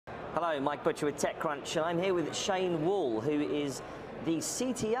Hello, Mike Butcher with TechCrunch, and I'm here with Shane Wall, who is the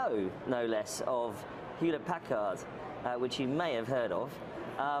CTO, no less, of Hewlett-Packard, which you may have heard of.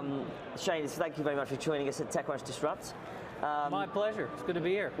 Shane, thank you very much for joining us at TechCrunch Disrupt. My pleasure. It's good to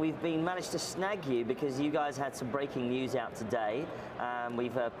be here. We've managed to snag you because you guys had some breaking news out today.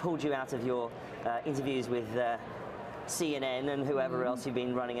 We've pulled you out of your interviews with CNN and whoever else you've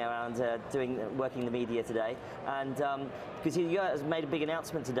been running around working the media today, and because you guys made a big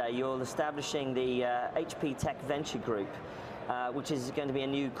announcement today, you're establishing the HP Tech Venture Group, which is going to be a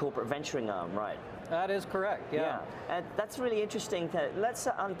new corporate venturing arm, right? That is correct, yeah. And that's really interesting. Let's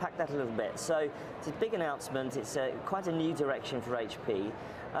unpack that a little bit. So it's a big announcement, it's quite a new direction for HP,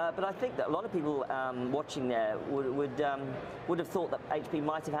 but I think that a lot of people watching there would have thought that HP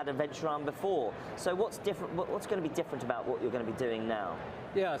might have had a venture arm before. So what's different? What's going to be different about what you're going to be doing now?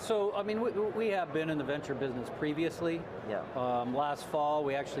 Yeah, so I mean, we have been in the venture business previously. Yeah. Last fall,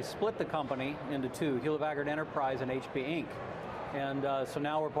 we actually split the company into two, Hewlett-Packard Enterprise and HP Inc. And so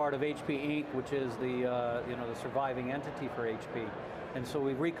now we're part of HP Inc., which is the the surviving entity for HP. And so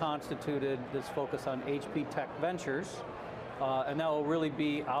we've reconstituted this focus on HP Tech Ventures, and that will really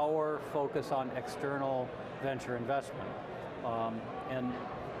be our focus on external venture investment. And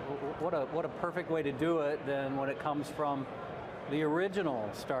what a perfect way to do it than when it comes from the original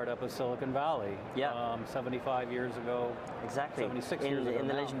startup of Silicon Valley, 75 years ago, exactly, 76 years ago in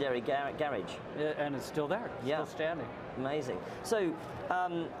the now. legendary garage. And it's still there, still standing. Amazing. So,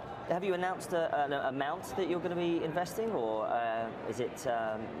 have you announced an amount that you're going to be investing, or is it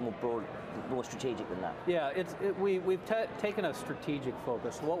more broad, more strategic than that? Yeah, we've taken a strategic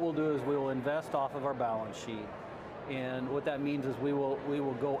focus. What we'll do is we will invest off of our balance sheet. And what that means is we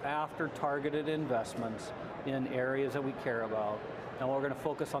will go after targeted investments in areas that we care about, and we're going to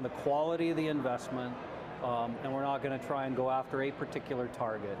focus on the quality of the investment, and we're not going to try and go after a particular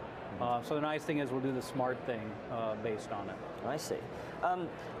target. So the nice thing is we'll do the smart thing based on it. I see. And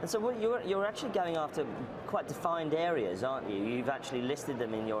so you're actually going after quite defined areas, aren't you? You've actually listed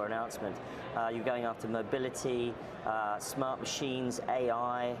them in your announcement. You're going after mobility, smart machines,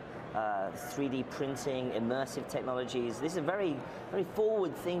 AI, 3D printing, immersive technologies. These are very, very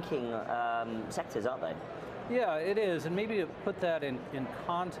forward-thinking sectors, aren't they? Yeah, it is, and maybe to put that in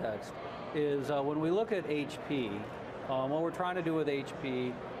context is when we look at HP, what we're trying to do with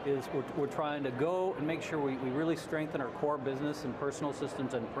HP is we're trying to go and make sure we really strengthen our core business in personal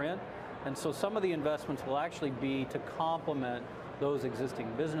systems and print, and so some of the investments will actually be to complement those existing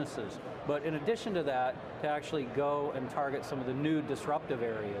businesses. But in addition to that, to actually go and target some of the new disruptive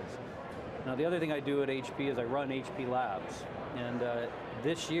areas. Now the other thing I do at HP is I run HP Labs, and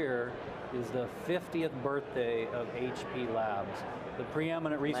this year is the 50th birthday of HP Labs, the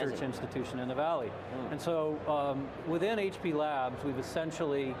preeminent research institution in the Valley. And so within HP Labs, we've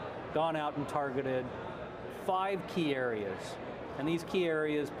essentially gone out and targeted 5 key areas. And these key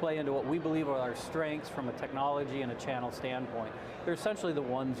areas play into what we believe are our strengths from a technology and a channel standpoint. They're essentially the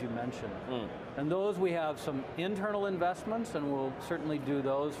ones you mentioned. And those we have some internal investments, and we'll certainly do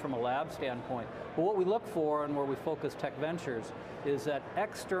those from a lab standpoint. But what we look for and where we focus Tech Ventures is that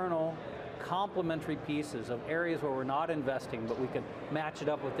external complementary pieces of areas where we're not investing, but we can match it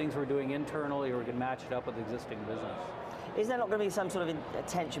up with things we're doing internally, or we can match it up with existing business. Is there not going to be some sort of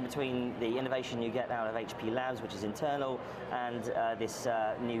tension between the innovation you get out of HP Labs, which is internal, and this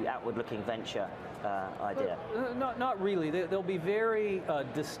new outward-looking venture idea? Not really. They'll be very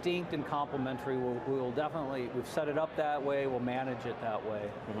distinct and complementary. We'll definitely, we've set it up that way, we'll manage it that way.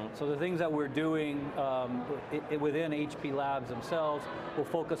 So the things that we're doing within HP Labs themselves, we'll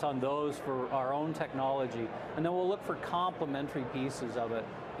focus on those for our own technology, and then we'll look for complementary pieces of it,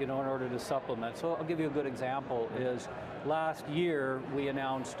 in order to supplement. So I'll give you a good example is last year we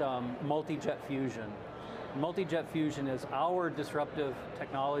announced multi-jet fusion. Multi-jet fusion is our disruptive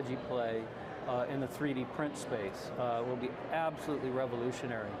technology play in the 3D print space. Will be absolutely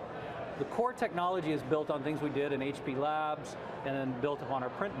revolutionary. The core technology is built on things we did in HP Labs and then built upon our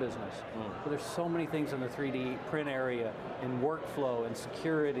print business. But there's so many things in the 3D print area, in workflow and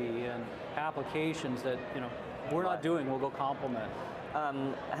security and applications that we're not doing, we'll go complement.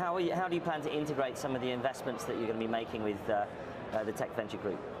 How do you plan to integrate some of the investments that you're going to be making with the Tech Venture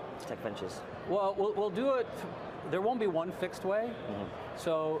Group, Tech Ventures? Well, we'll do it. There won't be one fixed way.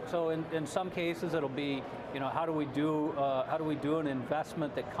 So in some cases it'll be, how do we do an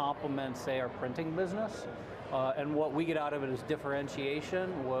investment that complements, say, our printing business, and what we get out of it is differentiation.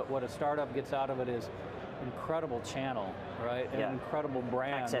 What a startup gets out of it is incredible channel, right? And an incredible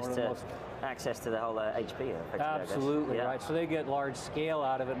brand. Access to the whole HP. Absolutely, right. So they get large scale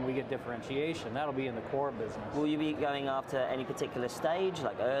out of it, and we get differentiation. That'll be in the core business. Will you be going after any particular stage,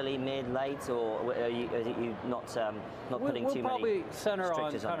 like early, mid, late, or are you not putting too many? We'll probably center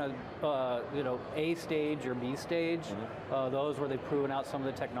on kind of A stage or B stage. Those where they've proven out some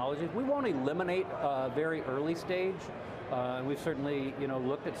of the technologies. We won't eliminate very early stage. And we've certainly,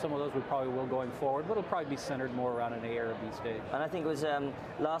 looked at some of those. We probably will going forward, but it'll probably be centered more around an A or a B stage. And I think it was,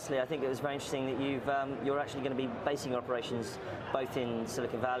 lastly, I think it was very interesting that you're actually going to be basing your operations both in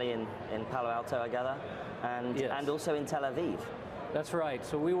Silicon Valley and in Palo Alto, I gather, and also in Tel Aviv. That's right.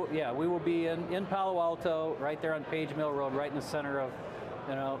 So we will be in Palo Alto, right there on Page Mill Road, right in the center of,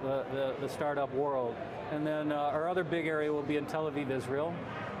 the startup world. And then our other big area will be in Tel Aviv, Israel.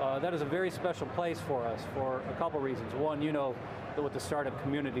 That is a very special place for us for a couple reasons. One, what the startup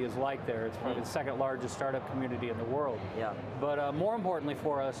community is like there. It's probably the second largest startup community in the world. Yeah. But more importantly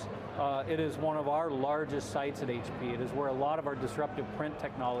for us, it is one of our largest sites at HP. It is where a lot of our disruptive print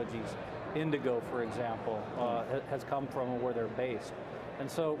technologies, Indigo, for example, has come from and where they're based. And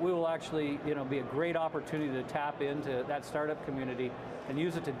so we will actually, be a great opportunity to tap into that startup community and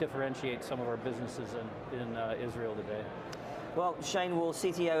use it to differentiate some of our businesses in Israel today. Well, Shane Wall,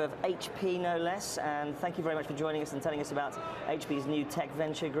 CTO of HP, no less, and thank you very much for joining us and telling us about HP's new tech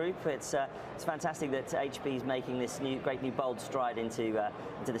venture group. It's fantastic that HP is making this great new bold stride into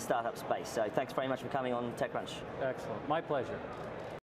the startup space. So thanks very much for coming on TechCrunch. Excellent, my pleasure.